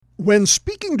When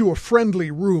speaking to a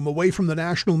friendly room away from the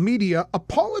national media, a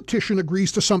politician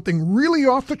agrees to something really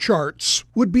off the charts.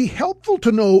 Would be helpful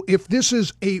to know if this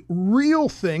is a real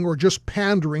thing or just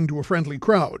pandering to a friendly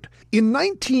crowd. In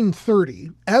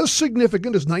 1930, as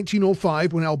significant as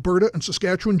 1905 when Alberta and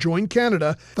Saskatchewan joined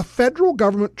Canada, the federal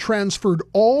government transferred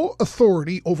all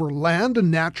authority over land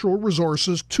and natural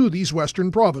resources to these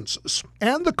western provinces.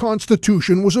 And the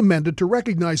Constitution was amended to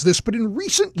recognize this, but in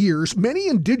recent years, many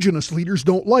Indigenous leaders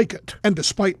don't like it. And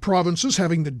despite provinces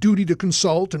having the duty to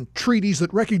consult and treaties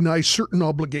that recognize certain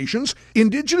obligations,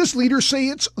 Indigenous leaders say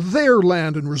it's their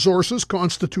land and resources,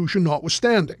 Constitution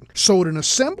notwithstanding. So at an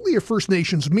Assembly of First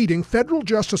Nations meeting, Federal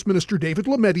Justice Minister David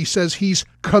Lametti says he's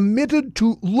committed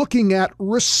to looking at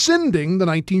rescinding the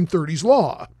 1930s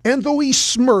law. And though he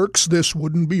smirks this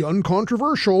wouldn't be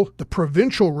uncontroversial, the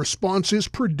provincial response is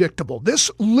predictable. This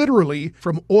literally,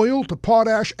 from oil to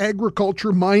potash,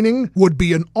 agriculture, mining, would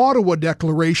be an Ottawa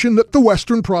declaration that the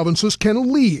Western provinces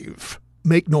can leave.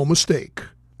 Make no mistake.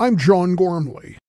 I'm John Gormley.